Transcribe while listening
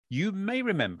You may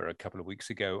remember a couple of weeks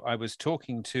ago, I was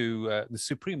talking to the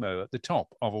Supremo at the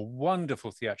top of a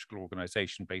wonderful theatrical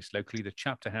organisation based locally, the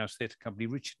Chapter House Theatre Company,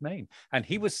 Richard Main. And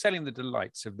he was selling the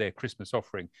delights of their Christmas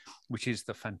offering, which is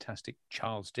the fantastic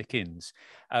Charles Dickens.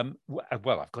 Well,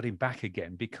 I've got him back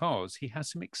again because he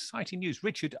has some exciting news.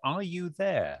 Richard, are you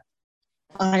there?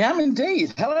 I am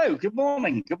indeed. Hello. Good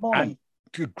morning. Good morning.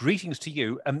 Good greetings to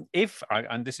you. And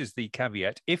this is the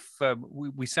caveat, if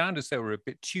we sound as though we're a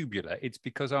bit tubular, it's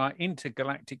because our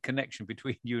intergalactic connection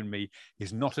between you and me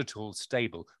is not at all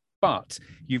stable. But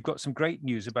you've got some great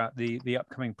news about the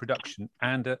upcoming production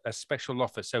and a special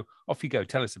offer. So off you go.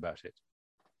 Tell us about it.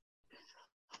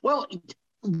 Well,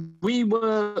 we've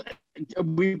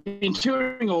been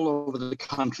touring all over the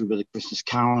country with the Christmas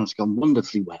Carol. It's gone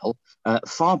wonderfully well,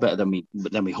 far better than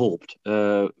we hoped.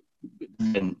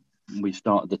 Then we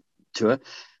started the tour.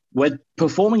 We're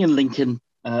performing in Lincoln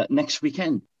next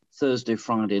weekend, Thursday,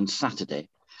 Friday, and Saturday,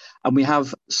 and we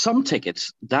have some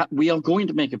tickets that we are going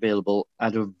to make available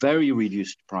at a very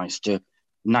reduced price to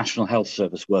National Health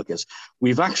Service workers.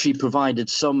 We've actually provided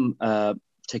some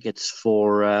tickets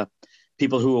for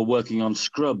people who are working on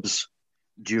scrubs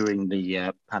during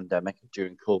the pandemic,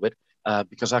 during COVID,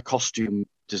 because our costume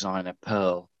designer,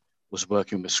 Pearl, was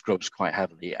working with scrubs quite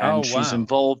heavily. And she's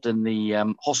involved in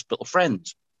the Hospital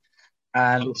Friends.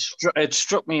 And it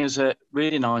struck me as a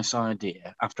really nice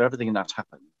idea after everything that's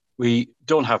happened. We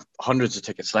don't have hundreds of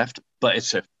tickets left, but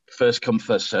it's a first come,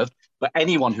 first served. But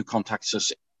anyone who contacts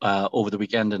us over the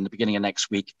weekend and the beginning of next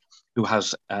week who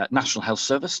has National Health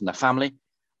Service and their family,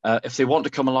 if they want to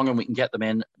come along and we can get them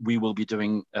in, we will be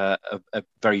doing a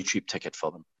very cheap ticket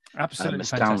for them. Absolutely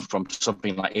it's down from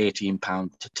something like £18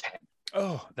 to £10.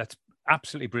 Oh, that's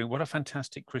absolutely brilliant. What a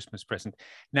fantastic Christmas present.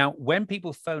 Now, when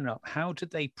people phone up, how do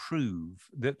they prove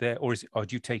that they're, or do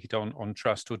you take it on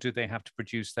trust, or do they have to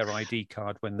produce their ID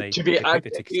card when they pick the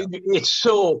tickets up? It's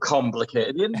so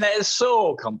complicated. The internet is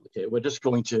so complicated. We're just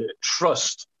going to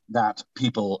trust that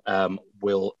people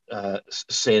will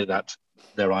say that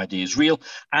their ID is real.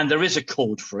 And there is a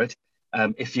code for it.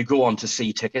 If you go on to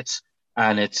see tickets,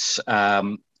 and it's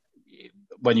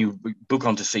when you book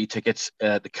onto see tickets,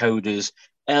 the code is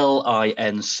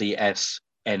LINCS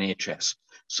NHS.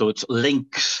 So it's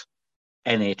Links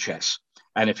NHS.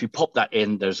 And if you pop that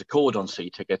in, there's a code on see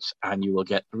tickets and you will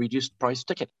get a reduced price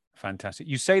ticket. Fantastic.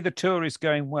 You say the tour is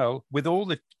going well. With all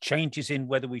the changes in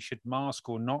whether we should mask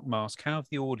or not mask, how have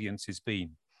the audiences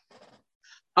been?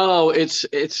 Oh, it's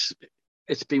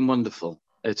been wonderful.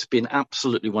 It's been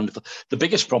absolutely wonderful. The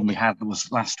biggest problem we had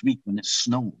was last week when it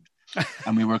snowed.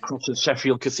 And we were across at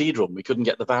Sheffield Cathedral and we couldn't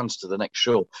get the vans to the next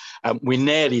show. We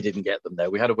nearly didn't get them there.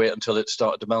 We had to wait until it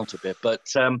started to melt a bit. But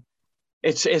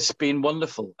it's been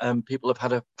wonderful. People have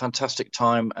had a fantastic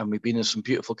time, and we've been in some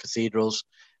beautiful cathedrals.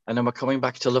 And then we're coming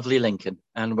back to lovely Lincoln,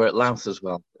 and we're at Louth as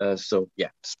well. So,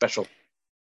 yeah, special.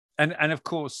 And of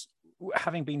course,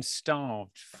 having been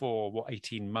starved for,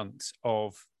 18 months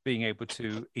of being able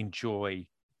to enjoy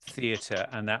theatre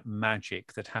and that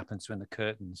magic that happens when the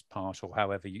curtains part, or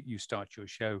however you start your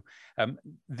show,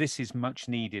 this is much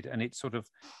needed, and it's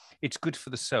good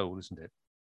for the soul, isn't it?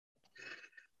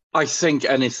 I think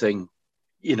anything,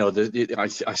 I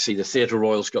see the Theatre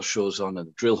Royal's got shows on, and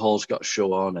the Drill Hall's got a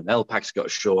show on, and LPAC's got a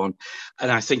show on,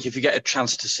 and I think if you get a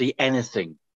chance to see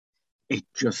anything, it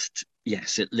just,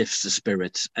 yes, it lifts the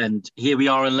spirits. And here we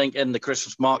are in Lincoln, the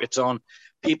Christmas market's on.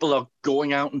 People are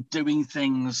going out and doing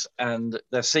things, and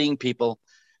they're seeing people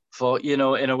for, in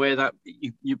a way that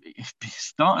it's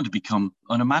starting to become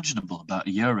unimaginable. About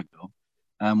a year ago,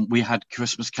 we had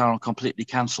Christmas Carol completely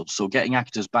cancelled. So getting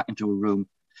actors back into a room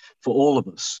for all of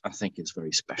us, I think, is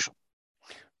very special.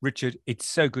 Richard, it's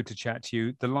so good to chat to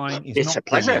you. The line is it's not a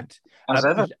pleasure, brilliant. as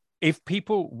ever. If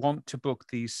people want to book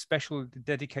these special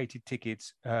dedicated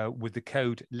tickets with the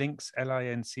code LINCS,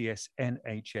 LINCS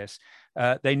NHS,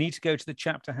 they need to go to the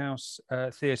Chapter House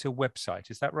Theatre website.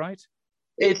 Is that right?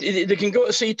 They can go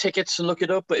to see tickets and look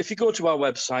it up. But if you go to our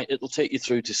website, it'll take you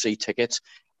through to see tickets.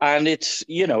 And it's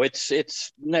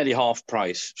nearly half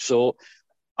price. So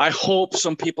I hope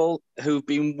some people who've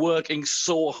been working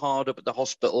so hard up at the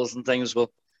hospitals and things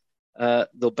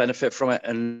they'll benefit from it.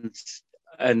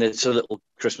 And it's a little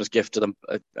Christmas gift to them.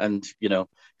 And,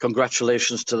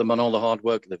 congratulations to them on all the hard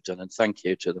work they've done. And thank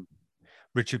you to them.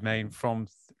 Richard Main from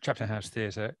Chapter House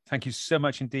Theatre, thank you so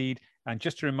much indeed. And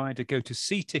just a reminder, go to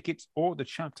See Tickets or the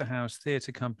Chapter House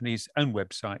Theatre Company's own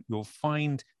website. You'll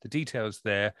find the details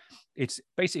there. It's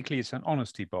an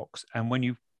honesty box. And when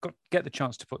you get the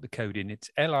chance to put the code in,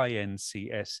 it's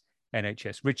LINCS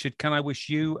NHS. Richard, can I wish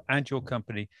you and your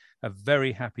company a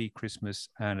very happy Christmas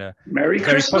and a Merry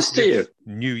Christmas to you.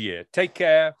 New Year. Take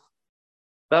care.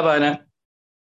 Bye-bye now.